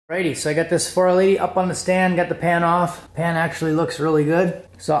Alrighty, so I got this 4L80 up on the stand, got the pan off. Pan actually looks really good.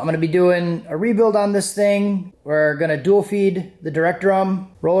 So I'm gonna be doing a rebuild on this thing. We're gonna dual feed the direct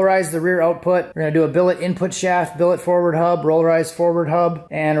drum, rollerize the rear output. We're gonna do a billet input shaft, billet forward hub, rollerize forward hub,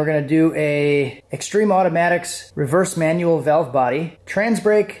 and we're gonna do a Extreme Automatics reverse manual valve body, trans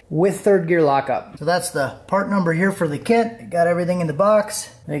brake with third gear lockup. So that's the part number here for the kit. Got everything in the box.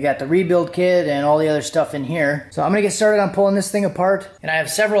 We got the rebuild kit and all the other stuff in here. So I'm gonna get started on pulling this thing apart. And I have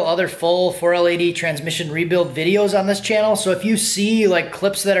several other full 4L80 transmission rebuild videos on this channel. So if you see like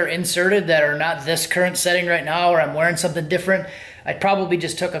clips that are inserted that are not this current setting right now, or I'm wearing something different, I probably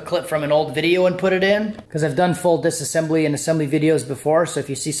just took a clip from an old video and put it in, because I've done full disassembly and assembly videos before. So if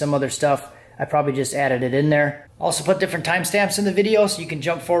you see some other stuff, I probably just added it in there. Also put different timestamps in the video so you can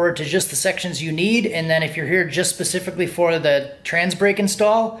jump forward to just the sections you need, and then if you're here just specifically for the trans brake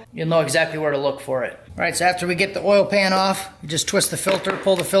install, you'll know exactly where to look for it. Alright, so after we get the oil pan off, you just twist the filter,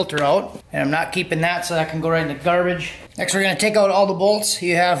 pull the filter out, and I'm not keeping that so that can go right in the garbage. Next we're going to take out all the bolts.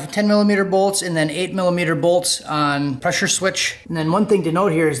 You have 10mm bolts and then 8mm bolts on pressure switch. And then one thing to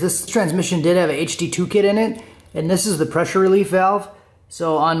note here is this transmission did have a HD2 kit in it, and this is the pressure relief valve.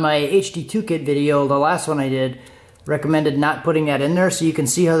 So on my HD2 kit video, the last one I did, recommended not putting that in there, so you can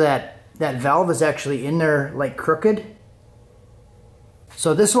see how that valve is actually in there like crooked.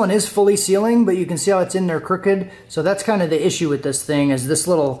 So this one is fully sealing, but you can see how it's in there crooked. So that's kind of the issue with this thing, is this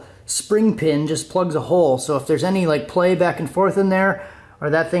little spring pin just plugs a hole. So if there's any like play back and forth in there, or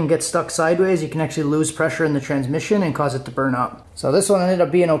that thing gets stuck sideways, you can actually lose pressure in the transmission and cause it to burn up. So this one ended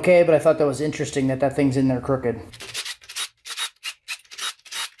up being okay, but I thought that was interesting that that thing's in there crooked.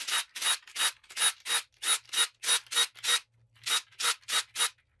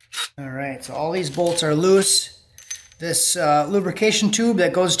 Alright, so all these bolts are loose. This lubrication tube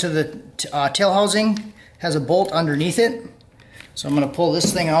that goes to the tail housing has a bolt underneath it. So I'm going to pull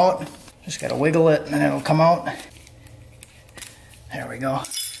this thing out. Just got to wiggle it and it'll come out. There we go.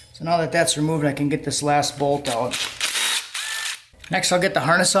 So now that that's removed, I can get this last bolt out. Next I'll get the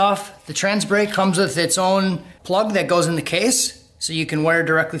harness off. The trans brake comes with its own plug that goes in the case, so you can wire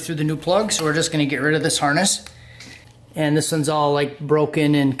directly through the new plug. So we're just going to get rid of this harness. And this one's all like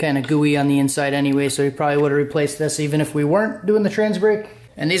broken and kind of gooey on the inside anyway, so we probably would have replaced this even if we weren't doing the trans brake.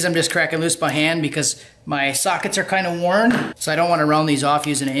 And these I'm just cracking loose by hand because my sockets are kind of worn, so I don't want to round these off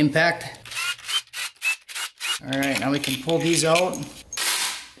using an impact. Alright, now we can pull these out,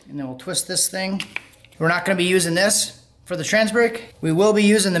 and then we'll twist this thing. We're not going to be using this for the trans brake. We will be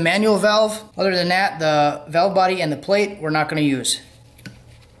using the manual valve. Other than that, the valve body and the plate we're not going to use.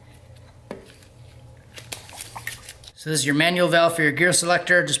 So this is your manual valve for your gear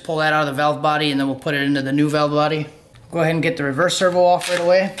selector. Just pull that out of the valve body and then we'll put it into the new valve body. Go ahead and get the reverse servo off right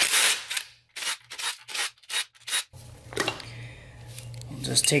away. We'll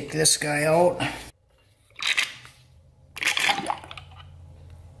just take this guy out.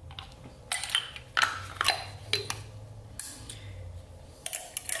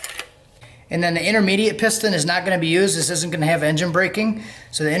 And then the intermediate piston is not going to be used. This isn't going to have engine braking.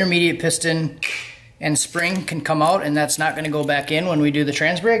 So the intermediate piston and spring can come out, and that's not going to go back in when we do the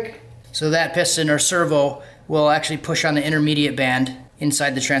trans brake. So that piston or servo will actually push on the intermediate band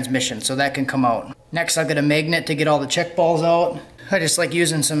inside the transmission, so that can come out. Next I'll get a magnet to get all the check balls out. I just like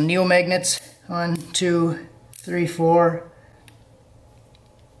using some Neo magnets. 1, 2, 3, 4,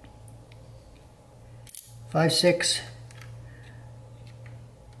 5, 6,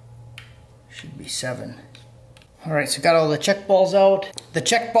 should be 7. Alright, so got all the check balls out. The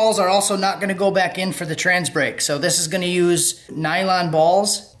check balls are also not going to go back in for the trans brake. So this is going to use nylon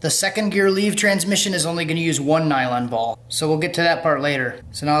balls. The second gear leave transmission is only going to use 1 nylon ball. So we'll get to that part later.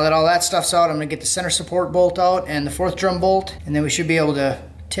 So now that all that stuff's out, I'm going to get the center support bolt out and the 4th drum bolt, and then we should be able to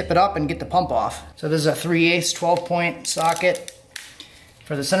tip it up and get the pump off. So this is a 3/8 12-point socket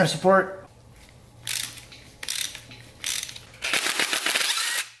for the center support.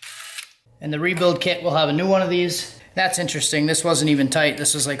 And the rebuild kit will have a new one of these. That's interesting. This wasn't even tight.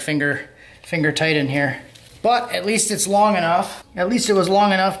 This was like finger tight in here. But at least it's long enough. At least it was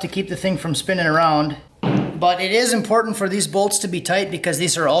long enough to keep the thing from spinning around. But it is important for these bolts to be tight because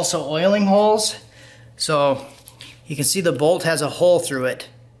these are also oiling holes. So you can see the bolt has a hole through it.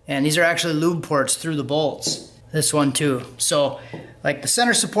 And these are actually lube ports through the bolts. This one too. So like the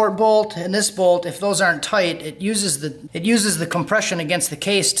center support bolt and this bolt, if those aren't tight, it uses the compression against the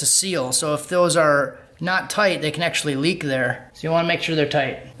case to seal. So if those are not tight, they can actually leak there. So you want to make sure they're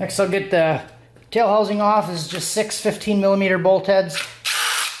tight. Next I'll get the tail housing off. This is just 6 15mm bolt heads.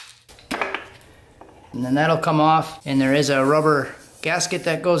 And then that'll come off. And there is a rubber gasket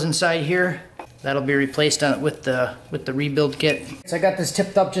that goes inside here. That'll be replaced with the rebuild kit. So I got this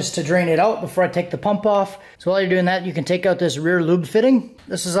tipped up just to drain it out before I take the pump off. So while you're doing that, you can take out this rear lube fitting.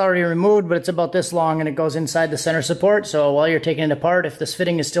 This is already removed, but it's about this long and it goes inside the center support. So while you're taking it apart, if this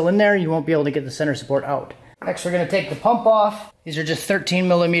fitting is still in there, you won't be able to get the center support out. Next, we're gonna take the pump off. These are just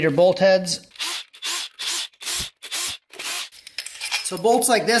 13mm bolt heads. So bolts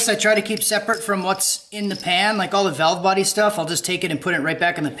like this, I try to keep separate from what's in the pan, like all the valve body stuff. I'll just take it and put it right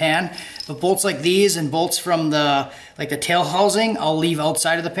back in the pan. But bolts like these and bolts from the tail housing, I'll leave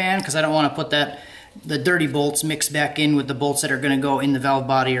outside of the pan because I don't want to put the dirty bolts mixed back in with the bolts that are going to go in the valve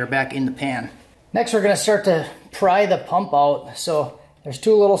body or back in the pan. Next, we're going to start to pry the pump out. So there's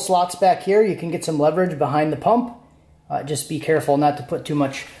two little slots back here. You can get some leverage behind the pump. Just be careful not to put too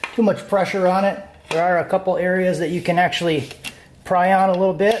much pressure on it. There are a couple areas that you can actually pry on a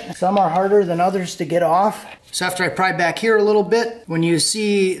little bit. Some are harder than others to get off. So after I pry back here a little bit, when you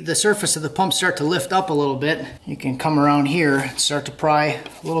see the surface of the pump start to lift up a little bit, you can come around here and start to pry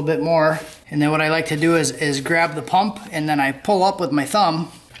a little bit more. And then what I like to do is grab the pump and then I pull up with my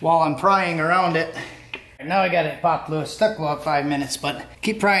thumb while I'm prying around it. And now I got it popped loose. Took about 5 minutes, but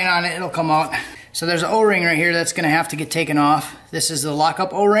keep prying on it, it'll come out. So there's an O-ring right here that's gonna have to get taken off. This is the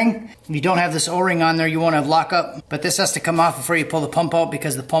lockup O-ring. If you don't have this O-ring on there, you won't have lockup, but this has to come off before you pull the pump out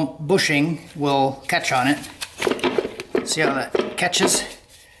because the pump bushing will catch on it. See how that catches?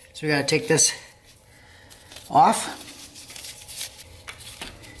 So we gotta take this off.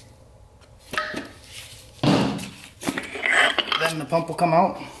 Then the pump will come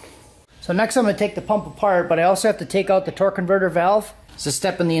out. So next I'm gonna take the pump apart, but I also have to take out the torque converter valve. It's a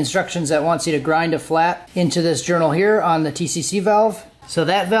step in the instructions that wants you to grind a flat into this journal here on the TCC valve. So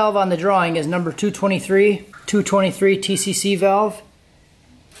that valve on the drawing is number 223 TCC valve.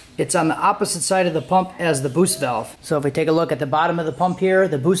 It's on the opposite side of the pump as the boost valve. So if we take a look at the bottom of the pump here,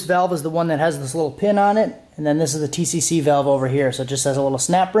 the boost valve is the one that has this little pin on it, and then this is the TCC valve over here. So it just has a little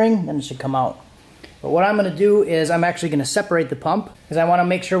snap ring, and it should come out. But what I'm going to do is I'm actually going to separate the pump because I want to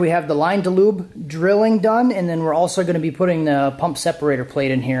make sure we have the line to lube drilling done, and then we're also going to be putting the pump separator plate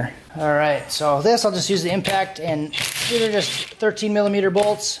in here. All right, so this I'll just use the impact, and these are just 13mm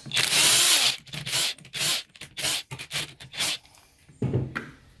bolts.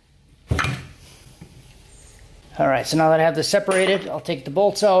 All right, so now that I have this separated, I'll take the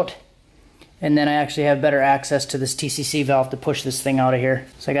bolts out. And then I actually have better access to this TCC valve to push this thing out of here.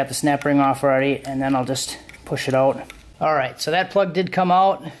 So I got the snap ring off already, and then I'll just push it out. All right, so that plug did come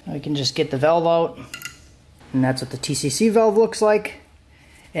out. I can just get the valve out. And that's what the TCC valve looks like.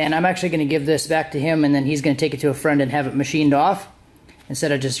 And I'm actually gonna give this back to him, and then he's gonna take it to a friend and have it machined off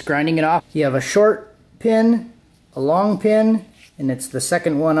instead of just grinding it off. You have a short pin, a long pin, and it's the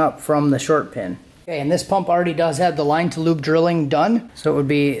second one up from the short pin. Okay, and this pump already does have the line to lube drilling done. So it would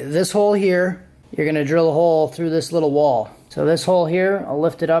be this hole here. You're gonna drill a hole through this little wall. So this hole here, I'll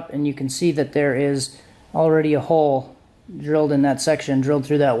lift it up and you can see that there is already a hole drilled in that section, drilled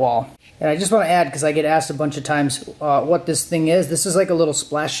through that wall. And I just wanna add, because I get asked a bunch of times what this thing is. This is like a little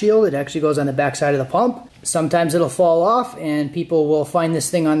splash shield. It actually goes on the back side of the pump. Sometimes it'll fall off and people will find this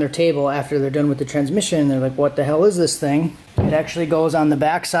thing on their table after they're done with the transmission. They're like, what the hell is this thing? It actually goes on the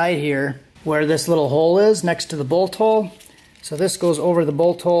back side here, where this little hole is next to the bolt hole. So this goes over the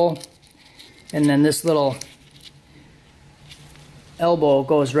bolt hole, and then this little elbow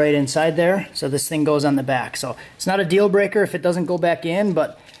goes right inside there. So this thing goes on the back. So it's not a deal breaker if it doesn't go back in,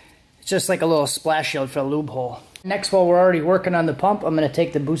 but it's just like a little splash shield for a lube hole. Next, while we're already working on the pump, I'm gonna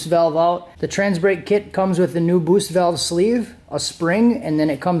take the boost valve out. The trans brake kit comes with the new boost valve sleeve, a spring, and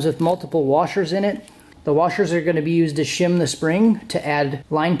then it comes with multiple washers in it. The washers are going to be used to shim the spring to add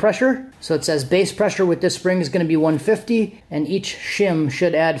line pressure. So it says base pressure with this spring is going to be 150, and each shim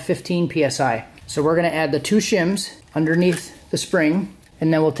should add 15 psi. So we're going to add the 2 shims underneath the spring,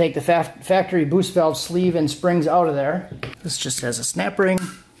 and then we'll take the factory boost valve sleeve and springs out of there. This just has a snap ring.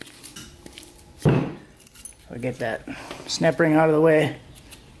 I'll get that snap ring out of the way.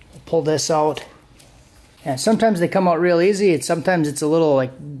 We'll pull this out. And sometimes they come out real easy, and sometimes it's a little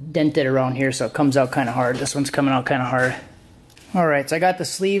like dented around here, so it comes out kind of hard. This one's coming out kind of hard. All right, so I got the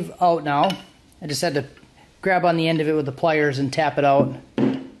sleeve out now. I just had to grab on the end of it with the pliers and tap it out.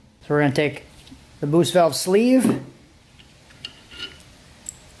 So we're gonna take the boost valve sleeve,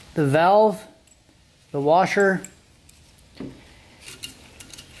 the valve, the washer,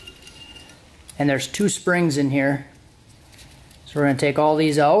 and there's 2 springs in here. So we're gonna take all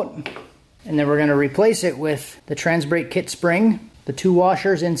these out. And then we're going to replace it with the trans brake kit spring, the 2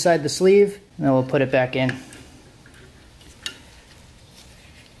 washers inside the sleeve, and then we'll put it back in.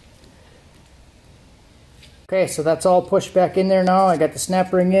 Okay, so that's all pushed back in there now. I got the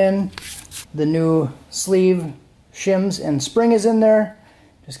snap ring in. the new sleeve shims and spring is in there.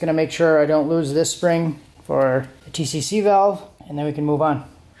 Just gonna make sure I don't lose this spring for the TCC valve, and then we can move on.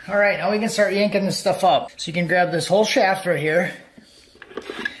 All right, now we can start yanking this stuff up. So you can grab this whole shaft right here.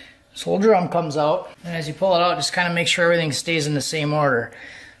 This whole drum comes out, and as you pull it out, just kind of make sure everything stays in the same order.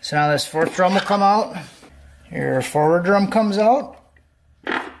 So now this fourth drum will come out. Your forward drum comes out.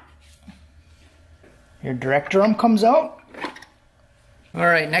 Your direct drum comes out. All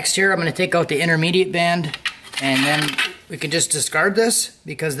right, next here I'm going to take out the intermediate band, and then we can just discard this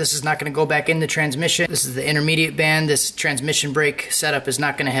because this is not going to go back in the transmission. This is the intermediate band. This transmission brake setup is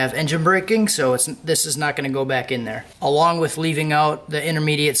not going to have engine braking, so this is not going to go back in there. Along with leaving out the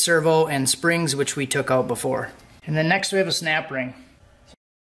intermediate servo and springs, which we took out before. And then next we have a snap ring.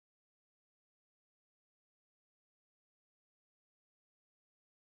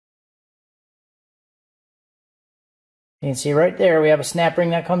 You can see right there we have a snap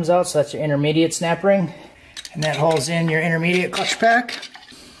ring that comes out, so that's your intermediate snap ring. And that holds in your intermediate clutch pack.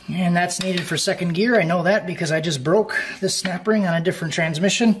 And that's needed for second gear. I know that because I just broke this snap ring on a different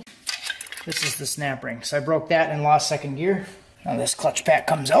transmission. This is the snap ring. So I broke that and lost second gear. Now this clutch pack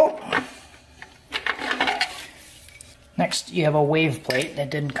comes out. Next you have a wave plate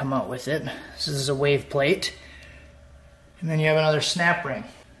that didn't come out with it. This is a wave plate. And then you have another snap ring.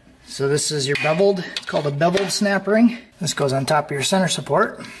 So this is your beveled, it's called a beveled snap ring. This goes on top of your center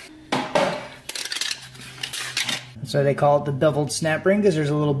support. So they call it the beveled snap ring because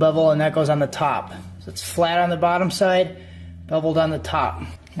there's a little bevel and that goes on the top. So it's flat on the bottom side, beveled on the top.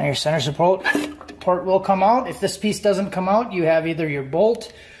 Now your center support port will come out. If this piece doesn't come out, you have either your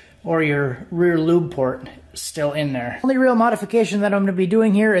bolt or your rear lube port still in there. The only real modification that I'm going to be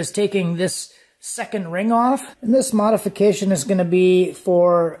doing here is taking this second ring off. And this modification is going to be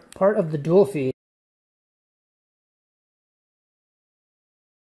for part of the dual feed.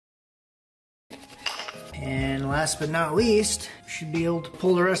 And last but not least, you should be able to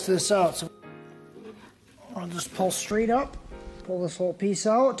pull the rest of this out. So I'll just pull straight up, pull this whole piece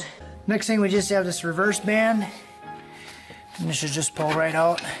out. Next thing, we just have this reverse band. And this should just pull right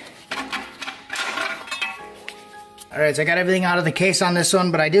out. Alright, so I got everything out of the case on this one,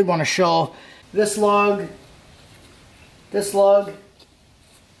 but I did want to show this lug,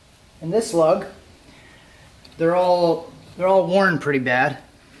 and this lug. They're all worn pretty bad.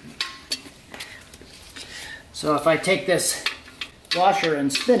 So if I take this washer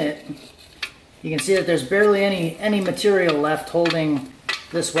and spin it, you can see that there's barely any material left holding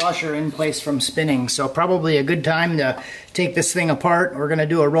this washer in place from spinning. So probably a good time to take this thing apart. We're going to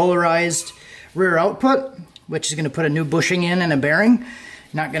do a rollerized rear output, which is going to put a new bushing in and a bearing.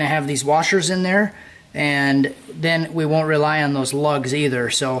 Not going to have these washers in there, and then we won't rely on those lugs either.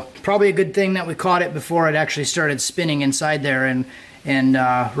 So probably a good thing that we caught it before it actually started spinning inside there and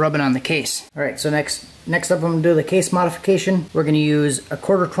rubbing on the case. All right, so next up I'm going to do the case modification. We're going to use a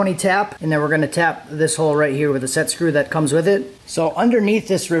 1/4 tap, and then we're going to tap this hole right here with a set screw that comes with it. So underneath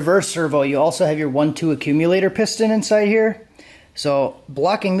this reverse servo, you also have your 1/2 accumulator piston inside here. So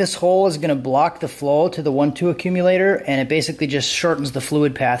blocking this hole is going to block the flow to the 1/2 accumulator, and it basically just shortens the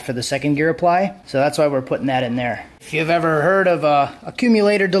fluid path for the second gear apply. So that's why we're putting that in there. If you've ever heard of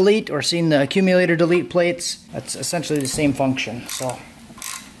accumulator delete or seen the accumulator delete plates, that's essentially the same function. So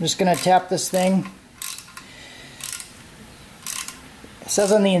I'm just going to tap this thing. It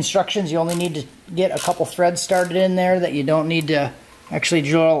says on the instructions you only need to get a couple threads started in there, that you don't need to actually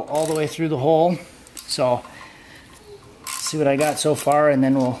drill all the way through the hole. So see what I got so far, and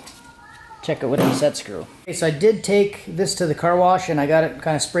then we'll check it with the set screw. Okay, so I did take this to the car wash and I got it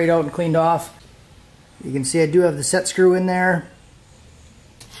kind of sprayed out and cleaned off. You can see I do have the set screw in there,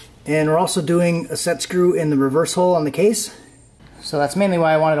 and we're also doing a set screw in the reverse hole on the case. So that's mainly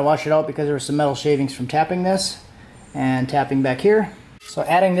why I wanted to wash it out, because there were some metal shavings from tapping this and tapping back here. So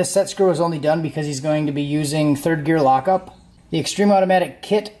adding this set screw is only done because he's going to be using third gear lockup. The Extreme Automatic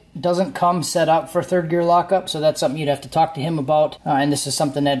kit doesn't come set up for third gear lockup, so that's something you'd have to talk to him about, and this is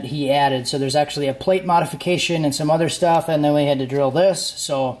something that he added. So there's actually a plate modification and some other stuff, and then we had to drill this.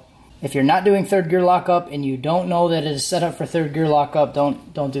 So if you're not doing third gear lockup and you don't know that it is set up for third gear lockup,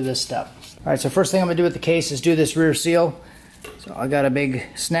 don't do this step. Alright, so first thing I'm going to do with the case is do this rear seal. So I got a big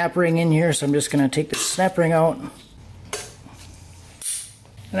snap ring in here, so I'm just going to take the snap ring out.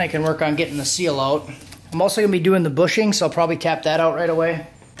 Then I can work on getting the seal out. I'm also going to be doing the bushing, so I'll probably tap that out right away.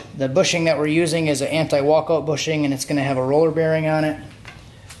 The bushing that we're using is an anti-walkout bushing, and it's going to have a roller bearing on it.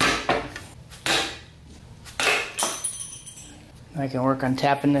 I can work on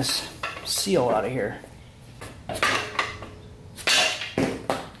tapping this seal out of here.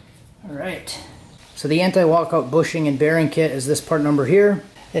 Alright, so the anti-walkout bushing and bearing kit is this part number here.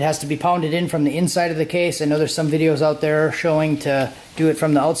 it has to be pounded in from the inside of the case. I know there's some videos out there showing to do it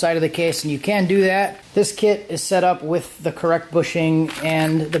from the outside of the case, and you can do that. This kit is set up with the correct bushing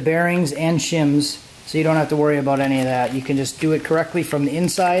and the bearings and shims, so you don't have to worry about any of that. You can just do it correctly from the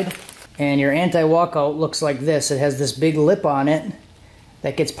inside, and your anti-walkout looks like this. It has this big lip on it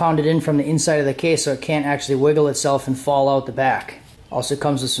that gets pounded in from the inside of the case so it can't actually wiggle itself and fall out the back. Also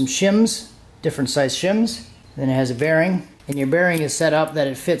comes with some shims, different size shims. Then it has a bearing, and your bearing is set up that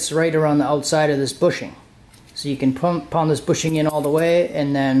it fits right around the outside of this bushing. So you can pound this bushing in all the way,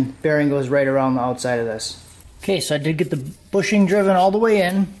 and then bearing goes right around the outside of this. Okay, so I did get the bushing driven all the way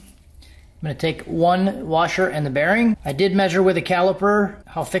in. I'm going to take one washer and the bearing. I did measure with a caliper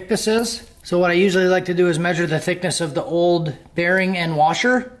how thick this is. So what I usually like to do is measure the thickness of the old bearing and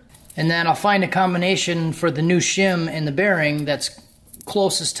washer, and then I'll find a combination for the new shim and the bearing that's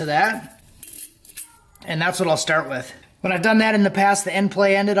closest to that, and that's what I'll start with. When I've done that in the past, the end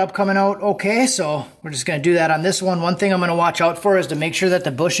play ended up coming out okay, so we're just going to do that on this one. One thing I'm going to watch out for is to make sure that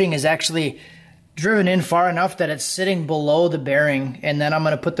the bushing is actually driven in far enough that it's sitting below the bearing, and then I'm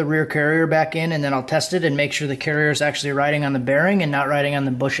going to put the rear carrier back in, and then I'll test it and make sure the carrier is actually riding on the bearing and not riding on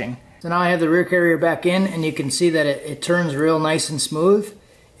the bushing. So now I have the rear carrier back in, and you can see that it turns real nice and smooth.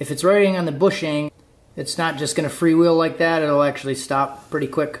 If it's riding on the bushing, it's not just going to freewheel like that, it'll actually stop pretty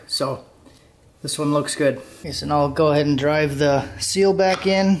quick. So this one looks good. Okay, so now I'll go ahead and drive the seal back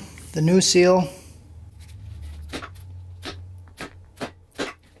in, the new seal.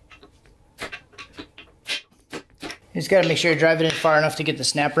 You just got to make sure you drive it in far enough to get the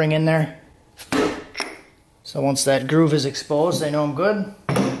snap ring in there. So once that groove is exposed, I know I'm good.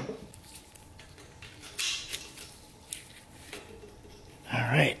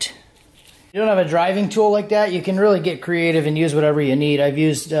 Alright. If you don't have a driving tool like that, you can really get creative and use whatever you need. I've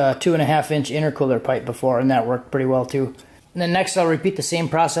used 2.5-inch intercooler pipe before, and that worked pretty well too. And then next I'll repeat the same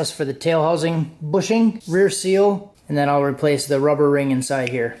process for the tail housing bushing, rear seal, and then I'll replace the rubber ring inside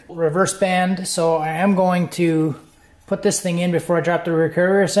here. Reverse band, so I am going to put this thing in before I drop the rear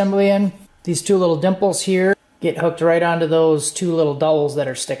carrier assembly in. These two little dimples here get hooked right onto those two little dowels that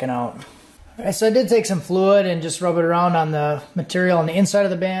are sticking out. Alright, so I did take some fluid and just rub it around on the material on the inside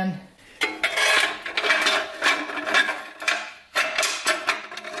of the band.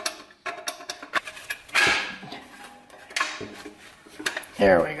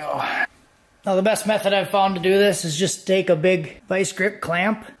 There we go. Now the best method I've found to do this is just take a big vice grip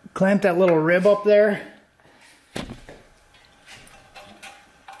clamp, clamp that little rib up there,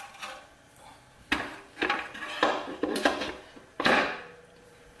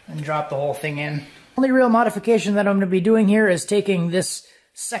 and drop the whole thing in. The only real modification that I'm going to be doing here is taking this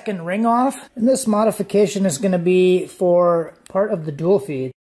second ring off, and this modification is going to be for part of the dual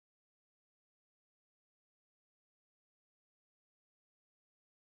feed.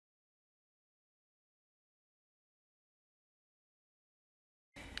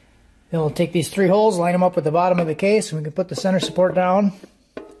 Then we'll take these 3 holes, line them up with the bottom of the case, and we can put the center support down.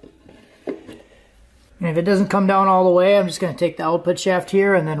 And if it doesn't come down all the way, I'm just going to take the output shaft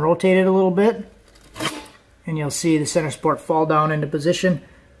here and then rotate it a little bit. And you'll see the center support fall down into position.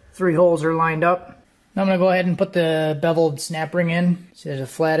 3 holes are lined up. Now I'm going to go ahead and put the beveled snap ring in. See, there's a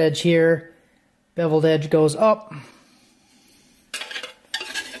flat edge here. Beveled edge goes up.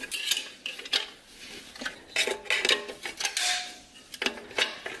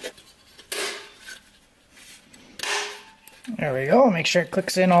 There we go, make sure it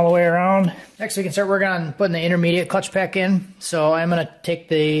clicks in all the way around. Next we can start working on putting the intermediate clutch pack in. So I'm going to take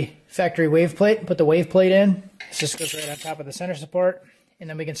the factory wave plate and put the wave plate in. This just goes right on top of the center support. And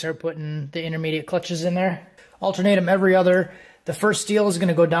then we can start putting the intermediate clutches in there. Alternate them every other. The first steel is going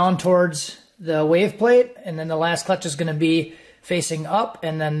to go down towards the wave plate, and then the last clutch is going to be facing up,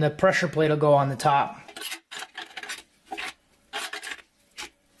 and then the pressure plate will go on the top.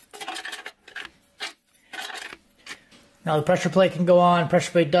 Now the pressure plate can go on.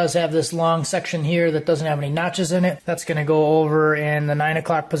 Pressure plate does have this long section here that doesn't have any notches in it. That's going to go over in the 9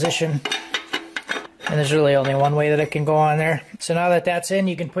 o'clock position. And there's really only one way that it can go on there. So now that that's in,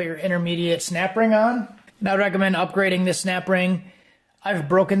 you can put your intermediate snap ring on. And I would recommend upgrading this snap ring. I've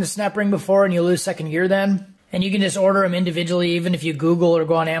broken the snap ring before and you lose second gear then. And you can just order them individually, even if you Google or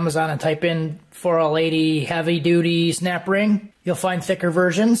go on Amazon and type in 4L80 heavy duty snap ring. You'll find thicker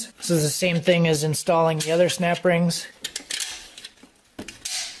versions. This is the same thing as installing the other snap rings.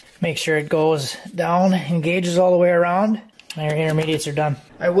 Make sure it goes down, engages all the way around. Now your intermediates are done.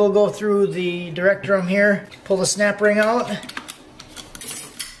 I will go through the direct drum here, pull the snap ring out.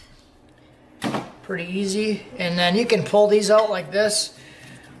 Pretty easy. And then you can pull these out like this,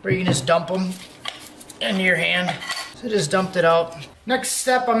 or you can just dump them into your hand. So just dumped it out. Next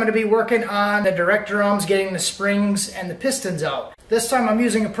step, I'm going to be working on the direct drums, getting the springs and the pistons out. This time I'm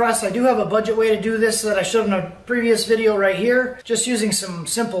using a press. I do have a budget way to do this that I showed in a previous video right here. Just using some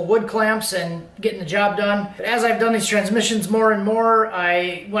simple wood clamps and getting the job done. But as I've done these transmissions more and more,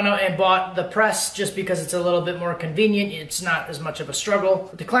 I went out and bought the press just because it's a little bit more convenient. It's not as much of a struggle.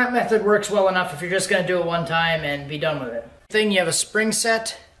 But the clamp method works well enough if you're just going to do it one time and be done with it. You have a spring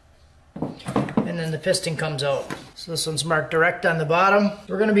set, and then the piston comes out. So this one's marked direct on the bottom.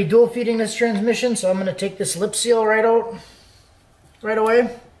 We're going to be dual feeding this transmission, so I'm going to take this lip seal right out right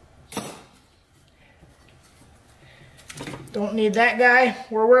away. Don't need that guy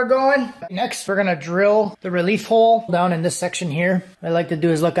where we're going. Next, we're going to drill the relief hole down in this section here. What I like to do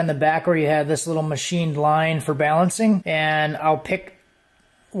is look on the back where you have this little machined line for balancing, and I'll pick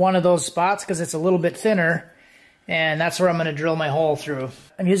one of those spots because it's a little bit thinner. And that's where I'm going to drill my hole through.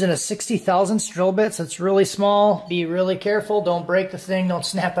 I'm using a 60,000th drill bit, so it's really small. Be really careful. Don't break the thing. Don't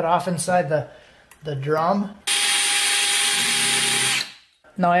snap it off inside the drum.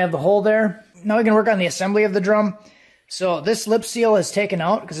 Now I have the hole there. Now we can work on the assembly of the drum. So this lip seal is taken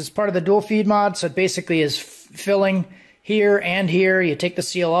out because it's part of the dual feed mod. So it basically is filling here and here. You take the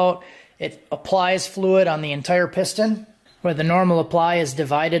seal out. It applies fluid on the entire piston, where the normal apply is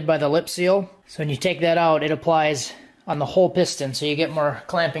divided by the lip seal. So when you take that out, it applies on the whole piston, so you get more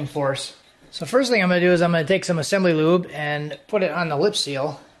clamping force. So first thing I'm going to do is I'm going to take some assembly lube and put it on the lip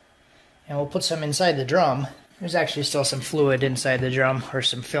seal, and we'll put some inside the drum. There's actually still some fluid inside the drum, or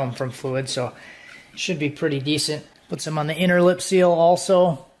some film from fluid, so it should be pretty decent. Put some on the inner lip seal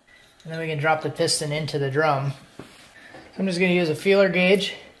also, and then we can drop the piston into the drum. So I'm just going to use a feeler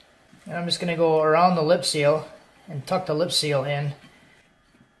gauge, and I'm just going to go around the lip seal and tuck the lip seal in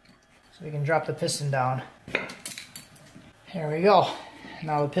so we can drop the piston down. There we go.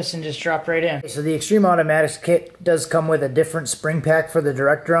 Now the piston just dropped right in. So the Extreme Automatics kit does come with a different spring pack for the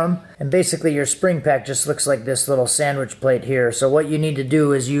direct drum, and basically your spring pack just looks like this little sandwich plate here. So what you need to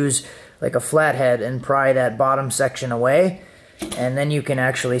do is use like a flathead and pry that bottom section away, and then you can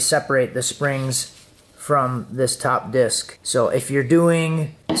actually separate the springs from this top disc. So if you're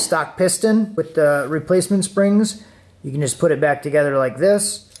doing stock piston with the replacement springs, you can just put it back together like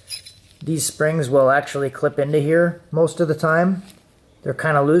this. These springs will actually clip into here most of the time. They're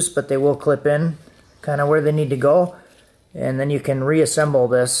kind of loose, but they will clip in kind of where they need to go. And then you can reassemble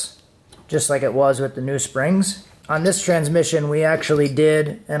this just like it was with the new springs. On this transmission, we actually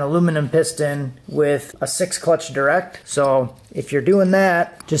did an aluminum piston with a 6-clutch direct. So if you're doing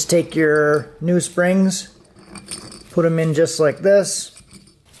that, just take your new springs, put them in just like this,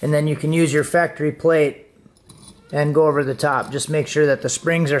 and then you can use your factory plate and go over the top. Just make sure that the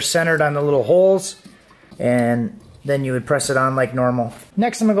springs are centered on the little holes, and then you would press it on like normal.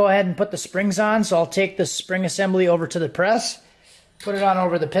 Next, I'm going to go ahead and put the springs on. So I'll take the spring assembly over to the press, put it on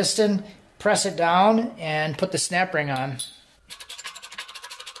over the piston, press it down, and put the snap ring on.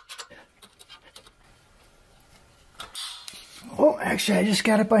 Oh, actually, I just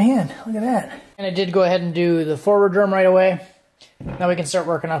got it by hand. Look at that. And I did go ahead and do the forward drum right away. Now we can start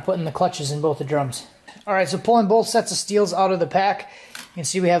working on putting the clutches in both the drums. Alright, so pulling both sets of steels out of the pack, you can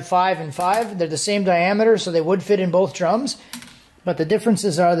see we have 5 and 5. They're the same diameter, so they would fit in both drums. But the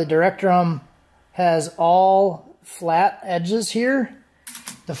differences are the direct drum has all flat edges here.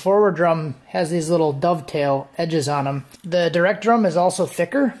 The forward drum has these little dovetail edges on them. The direct drum is also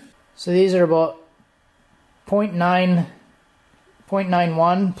thicker. So these are about 0.9,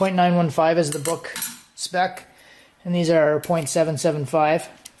 0.91, 0.915 is the book spec. And these are 0.775.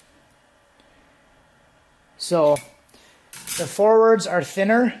 So the forwards are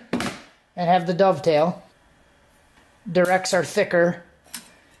thinner and have the dovetail. Directs are thicker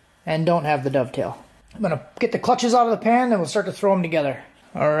and don't have the dovetail. I'm going to get the clutches out of the pan and we'll start to throw them together.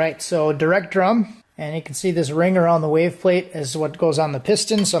 Alright, so direct drum. And you can see this ring around the wave plate is what goes on the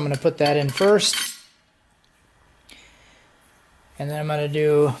piston. So I'm going to put that in first. And then I'm going to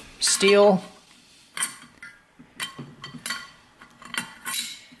do steel,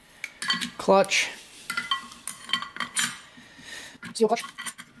 clutch, steel, clutch,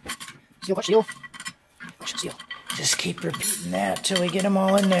 steel, clutch, steel, clutch, steel. Just keep repeating that till we get them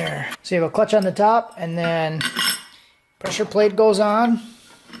all in there. So you have a clutch on the top, and then pressure plate goes on,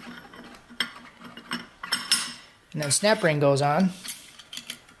 and then snap ring goes on.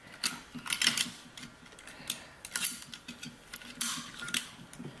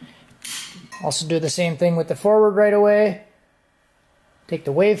 Also do the same thing with the forward right away. Take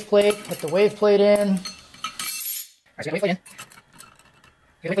the wave plate, put the wave plate in. Alright, so wave plate in.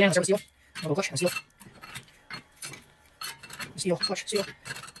 Get wave plate in, start with steel. Go clutch and steel. Steel, clutch, steel.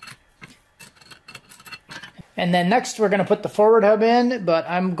 And then next we're going to put the forward hub in, but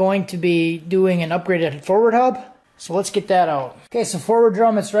I'm going to be doing an upgraded forward hub. So let's get that out. Okay, so forward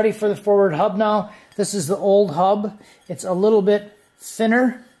drum, it's ready for the forward hub now. This is the old hub. It's a little bit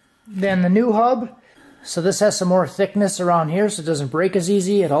thinner than the new hub. So this has some more thickness around here so it doesn't break as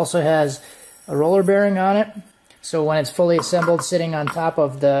easy. It also has a roller bearing on it. So when it's fully assembled sitting on top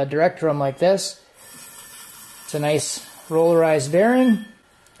of the direct drum like this, it's a nice rollerized bearing.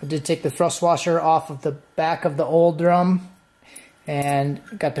 I did take the thrust washer off of the back of the old drum and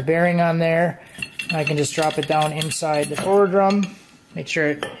got the bearing on there. I can just drop it down inside the forward drum. Make sure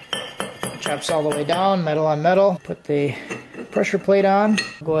it drops all the way down, metal on metal. Put the pressure plate on.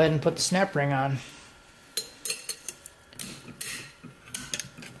 Go ahead and put the snap ring on.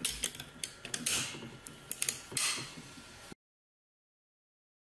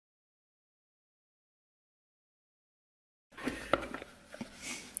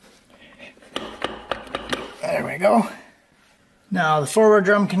 There we go. Now the forward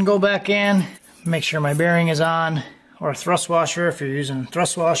drum can go back in. Make sure my bearing is on, or a thrust washer if you're using a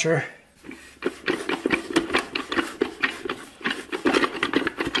thrust washer.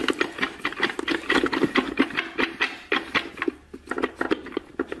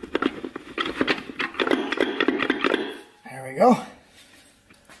 There we go.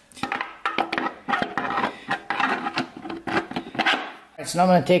 So now I'm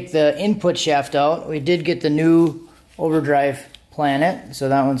going to take the input shaft out. We did get the new Overdrive planet, so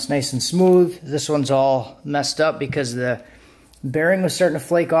that one's nice and smooth. This one's all messed up because the bearing was starting to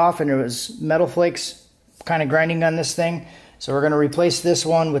flake off and there was metal flakes kind of grinding on this thing. So we're going to replace this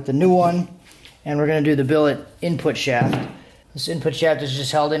one with the new one, and we're going to do the billet input shaft. This input shaft is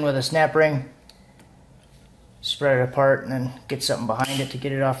just held in with a snap ring. Spread it apart and then get something behind it to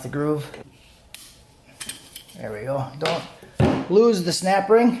get it off the groove. There we go. Don't lose the snap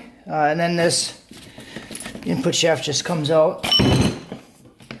ring. And then this input shaft just comes out.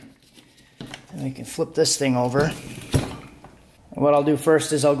 And we can flip this thing over. And what I'll do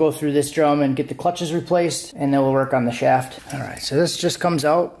first is I'll go through this drum and get the clutches replaced, and then we'll work on the shaft. Alright, so this just comes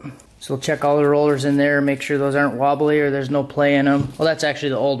out. So we'll check all the rollers in there, make sure those aren't wobbly or there's no play in them. Well, that's actually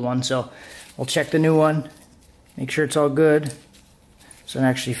the old one, so we'll check the new one. Make sure it's all good. So it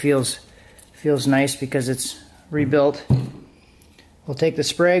actually feels nice because it's rebuilt. We'll take the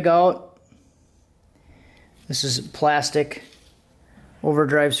sprag out. This is plastic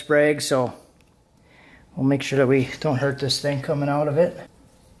overdrive sprag, so we'll make sure that we don't hurt this thing coming out of it.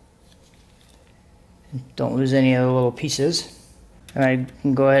 Don't lose any of the little pieces. And I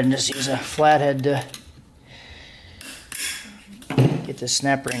can go ahead and just use a flathead to get this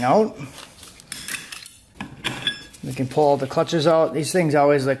snap ring out. We can pull all the clutches out. These things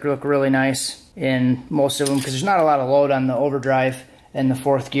always look really nice in most of them because there's not a lot of load on the overdrive and the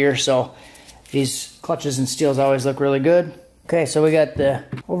fourth gear, so these clutches and steels always look really good. Okay, so we got the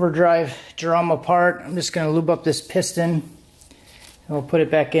overdrive drum apart. I'm just going to lube up this piston and we'll put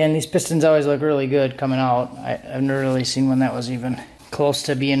it back in. These pistons always look really good coming out. I've never really seen one that was even close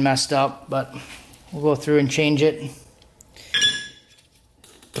to being messed up, but we'll go through and change it.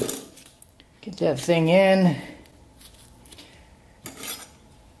 Get that thing in.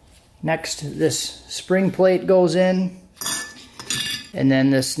 Next, this spring plate goes in, and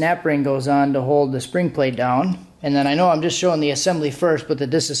then the snap ring goes on to hold the spring plate down. And then I know I'm just showing the assembly first, but the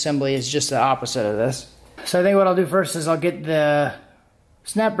disassembly is just the opposite of this. So I think what I'll do first is I'll get the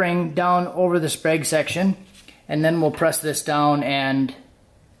snap ring down over the sprag section, and then we'll press this down and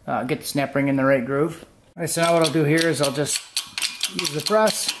get the snap ring in the right groove. Alright, so now what I'll do here is I'll just use the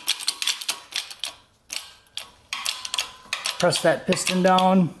press that piston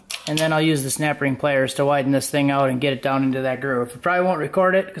down, and then I'll use the snap ring pliers to widen this thing out and get it down into that groove. I probably won't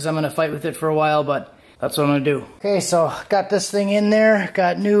record it because I'm going to fight with it for a while, but that's what I'm going to do. Okay, so got this thing in there.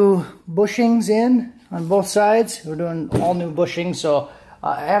 Got new bushings in on both sides. We're doing all new bushings, so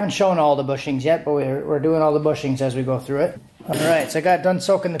I haven't shown all the bushings yet, but we're doing all the bushings as we go through it. Alright, so I got done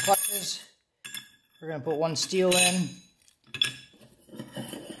soaking the clutches. We're going to put one steel in.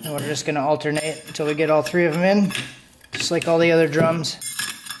 And we're just going to alternate until we get all three of them in, just like all the other drums.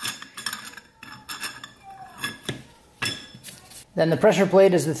 Then the pressure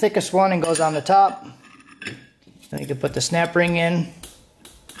plate is the thickest one and goes on the top. Then you can put the snap ring in.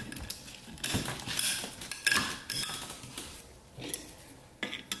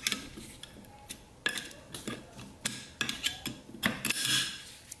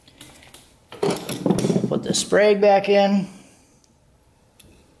 Put the sprag back in.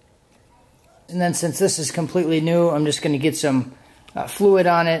 And then since this is completely new, I'm just going to get some fluid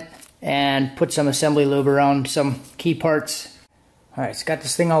on it and put some assembly lube around some key parts. Alright, it's got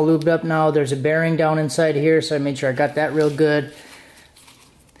this thing all lubed up now. There's a bearing down inside here, so I made sure I got that real good.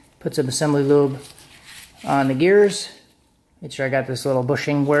 Put some assembly lube on the gears. Made sure I got this little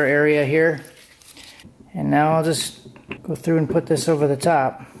bushing wear area here. And now I'll just go through and put this over the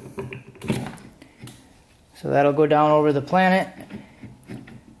top. So that'll go down over the planet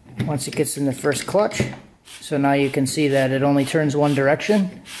once it gets in the first clutch. So now you can see that it only turns one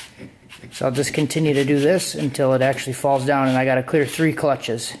direction. So I'll just continue to do this until it actually falls down, and I got to clear 3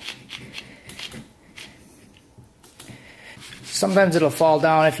 clutches. Sometimes it'll fall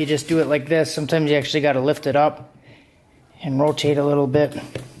down if you just do it like this. Sometimes you actually got to lift it up and rotate a little bit.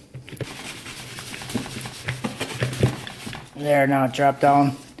 There, now it dropped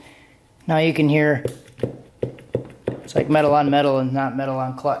down. Now you can hear it's like metal on metal and not metal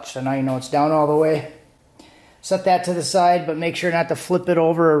on clutch. So now you know it's down all the way. Set that to the side, but make sure not to flip it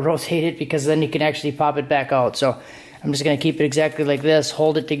over or rotate it, because then you can actually pop it back out. So I'm just going to keep it exactly like this,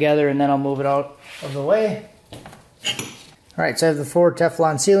 hold it together, and then I'll move it out of the way. Alright, so I have the 4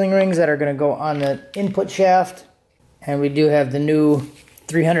 Teflon sealing rings that are going to go on the input shaft. And we do have the new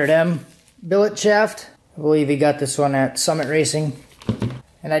 300M billet shaft. I believe he got this one at Summit Racing.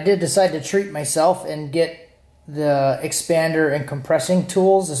 And I did decide to treat myself and get the expander and compressing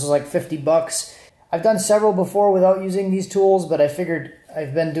tools. This is like 50 bucks. I've done several before without using these tools, but I figured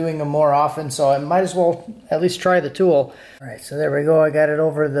I've been doing them more often, so I might as well at least try the tool. Alright, so there we go. I got it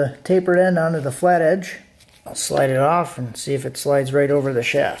over the tapered end onto the flat edge. I'll slide it off and see if it slides right over the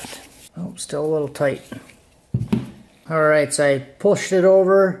shaft. Oh, still a little tight. Alright, so I pushed it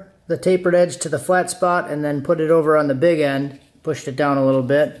over the tapered edge to the flat spot and then put it over on the big end. Pushed it down a little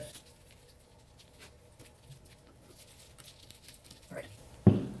bit.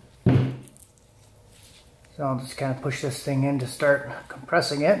 So I'll just kind of push this thing in to start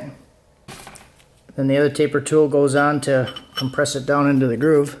compressing it. Then the other taper tool goes on to compress it down into the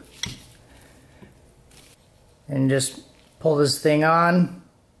groove. And just pull this thing on.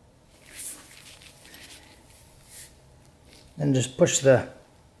 And just push the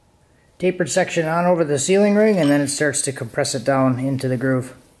tapered section on over the sealing ring, and then it starts to compress it down into the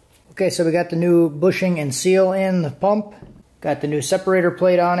groove. Okay, so we got the new bushing and seal in the pump. Got the new separator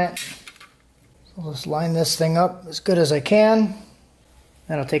plate on it. So I'll just line this thing up as good as I can.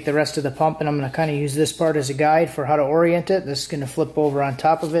 Then I'll take the rest of the pump and I'm going to kind of use this part as a guide for how to orient it. This is going to flip over on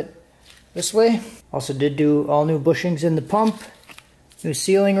top of it this way. Also did do all new bushings in the pump. New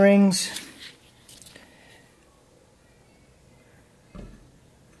sealing rings.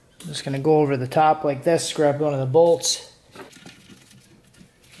 I'm just going to go over the top like this, grab one of the bolts.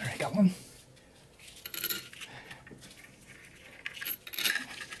 There, I got one.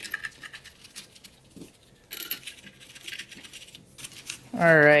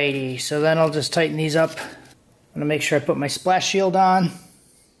 Alrighty, so then I'll just tighten these up. I'm going to make sure I put my splash shield on.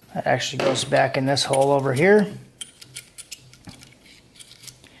 That actually goes back in this hole over here.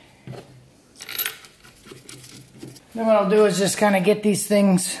 Then what I'll do is just kind of get these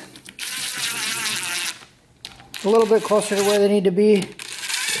things a little bit closer to where they need to be.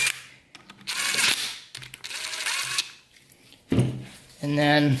 And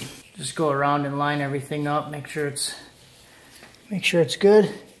then just go around and line everything up, make sure it's good.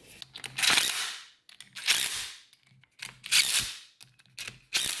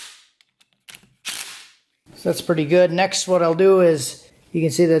 So that's pretty good. Next, what I'll do is, you can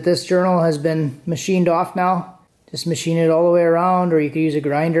see that this journal has been machined off now. Just machine it all the way around, or you could use a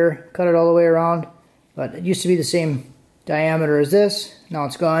grinder, cut it all the way around. But it used to be the same diameter as this. Now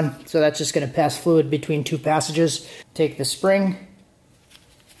it's gone. So that's just going to pass fluid between 2 passages. Take the spring,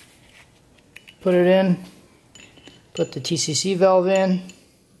 put it in, put the TCC valve in,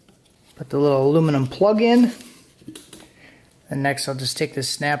 put the little aluminum plug in. And next I'll just take this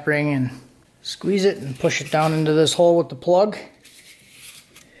snap ring and squeeze it and push it down into this hole with the plug.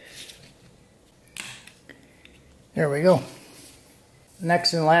 There we go.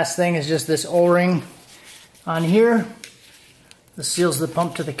 Next and last thing is just this O-ring on here. This seals the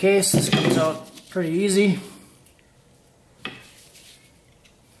pump to the case. This comes out pretty easy.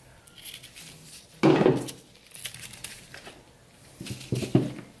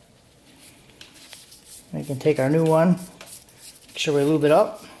 We can take our new one, make sure we lube it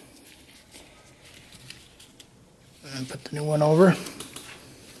up, and put the new one over.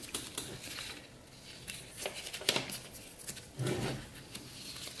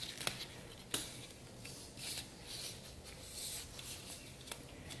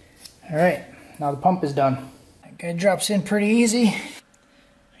 Alright, now the pump is done. That guy drops in pretty easy.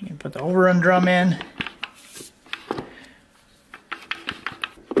 You can put the overrun drum in.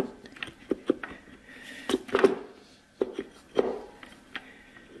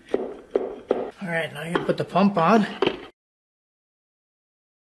 Alright, now you put the pump on.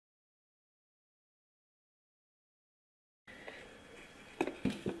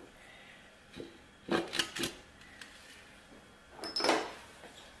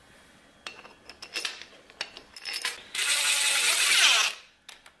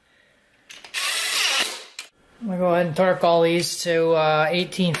 I'm going to go ahead and torque all these to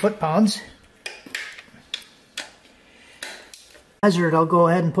 18 foot-pounds. Hazard, I'll go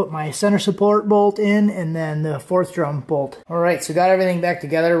ahead and put my center support bolt in and then the fourth drum bolt. Alright, so got everything back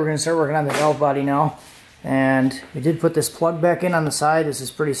together. We're going to start working on the valve body now. And we did put this plug back in on the side. This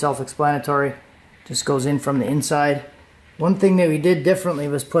is pretty self-explanatory. Just goes in from the inside. One thing that we did differently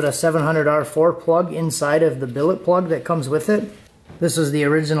was put a 700R4 plug inside of the billet plug that comes with it. This is the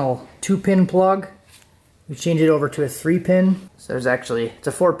original 2-pin plug. We changed it over to a 3-pin. So there's actually, it's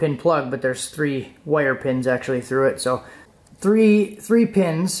a 4-pin plug, but there's 3 wire pins actually through it. So three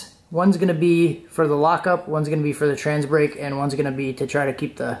pins. One's going to be for the lockup, one's going to be for the trans brake, and one's going to be to try to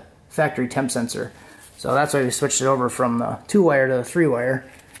keep the factory temp sensor. So that's why we switched it over from the 2-wire to the 3-wire.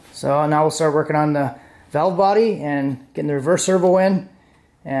 So now we'll start working on the valve body and getting the reverse servo in,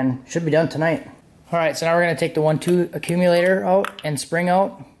 and should be done tonight. Alright, so now we're going to take the 1-2 accumulator out and spring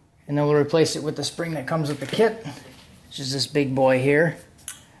out. And then we'll replace it with the spring that comes with the kit, which is this big boy here.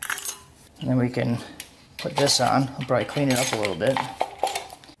 And then we can put this on. I'll probably clean it up a little bit.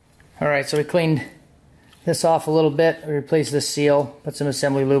 Alright, so we cleaned this off a little bit. We replaced this seal, put some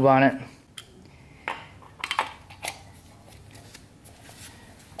assembly lube on it.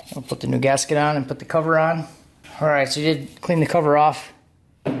 We'll put the new gasket on and put the cover on. Alright, so you did clean the cover off.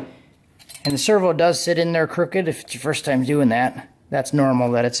 And the servo does sit in there crooked if it's your first time doing that. That's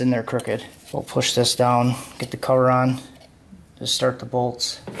normal that it's in there crooked. We'll push this down, get the cover on, just start the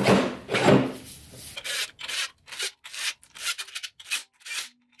bolts.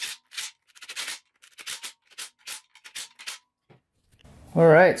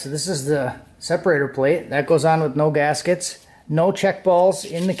 Alright, so this is the separator plate. That goes on with no gaskets. No check balls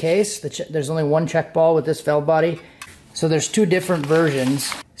in the case. There's only one check ball with this valve body. So there's 2 different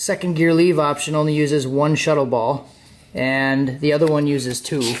versions. Second gear leave option only uses 1 shuttle ball, and the other one uses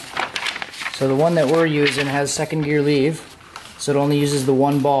 2. So the one that we're using has second gear leave, so it only uses the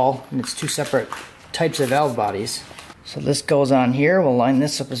 1 ball, and it's 2 separate types of valve bodies. So this goes on here. We'll line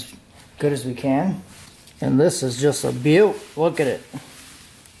this up as good as we can. And this is just a beaut. Look at it.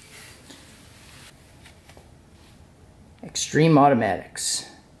 Extreme Automatics.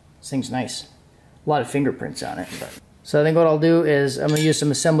 This thing's nice. A lot of fingerprints on it. So I think what I'll do is I'm going to use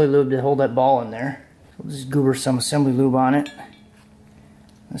some assembly lube to hold that ball in there. We'll just goober some assembly lube on it.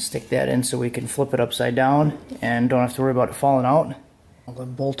 Let's stick that in so we can flip it upside down and don't have to worry about it falling out. All the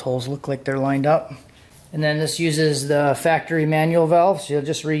bolt holes look like they're lined up. And then this uses the factory manual valve, so you'll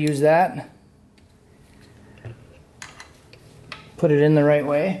just reuse that. Put it in the right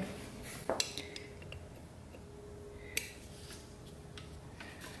way.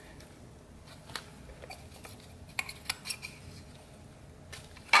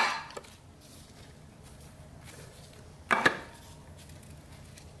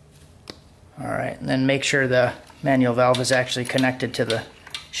 Alright, and then make sure the manual valve is actually connected to the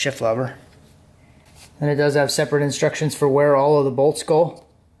shift lever. And it does have separate instructions for where all of the bolts go,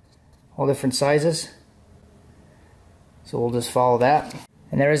 all different sizes. So we'll just follow that.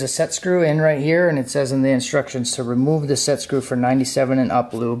 And there is a set screw in right here, and it says in the instructions to remove the set screw for 97 and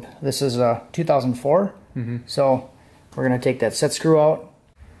up lube. This is a 2004, so we're going to take that set screw out.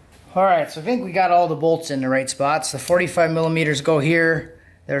 Alright, so I think we got all the bolts in the right spots. The 45 millimeters go here.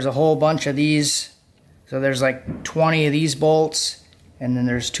 There's a whole bunch of these, so there's like 20 of these bolts, and then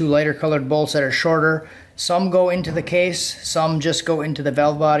there's 2 lighter colored bolts that are shorter. Some go into the case, some just go into the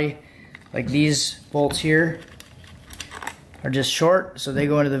valve body. Like these bolts here are just short, so they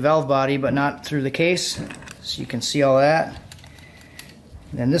go into the valve body but not through the case, so you can see all that.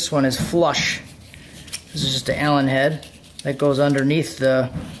 And then this one is flush. This is just an Allen head that goes underneath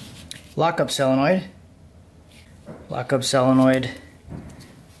the lockup solenoid. Lockup solenoid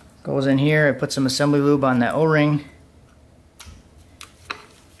goes in here. I put some assembly lube on that O-ring.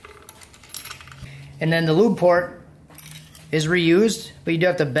 And then the lube port is reused, but you do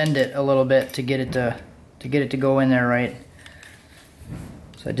have to bend it a little bit to get it to go in there right.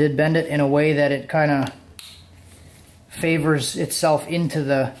 So I did bend it in a way that it kind of favors itself into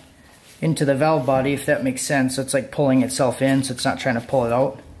the valve body, if that makes sense. So it's like pulling itself in, so it's not trying to pull it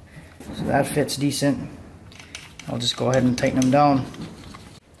out. So that fits decent. I'll just go ahead and tighten them down.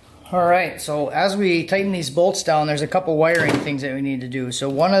 Alright, so as we tighten these bolts down, there's a couple wiring things that we need to do. So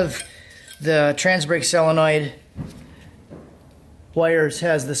one of the trans brake solenoid wires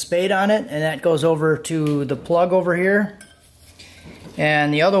has the spade on it, and that goes over to the plug over here.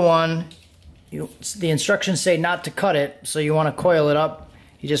 And the other one, the instructions say not to cut it, so you want to coil it up.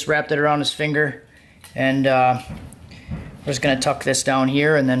 He just wrapped it around his finger, and we're just going to tuck this down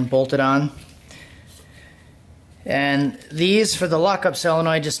here and then bolt it on. And these for the lockup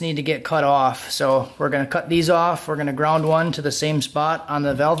solenoid just need to get cut off, so we're going to cut these off. We're going to ground one to the same spot on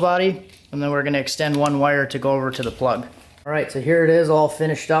the valve body, and then we're going to extend one wire to go over to the plug. Alright, so here it is all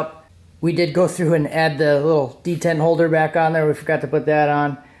finished up. We did go through and add the little D10 holder back on there. We forgot to put that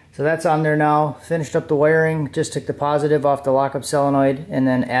on. So that's on there now. Finished up the wiring, just took the positive off the lockup solenoid and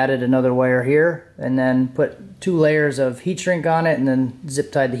then added another wire here, and then put 2 layers of heat shrink on it and then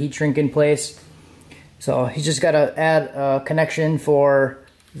zip tied the heat shrink in place. So he's just got to add a connection for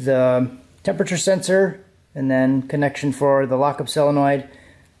the temperature sensor and then connection for the lockup solenoid.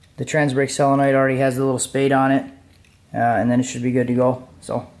 The trans brake solenoid already has the little spade on it, and then it should be good to go.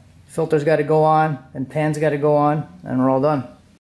 So filter's got to go on and pan's got to go on, and we're all done.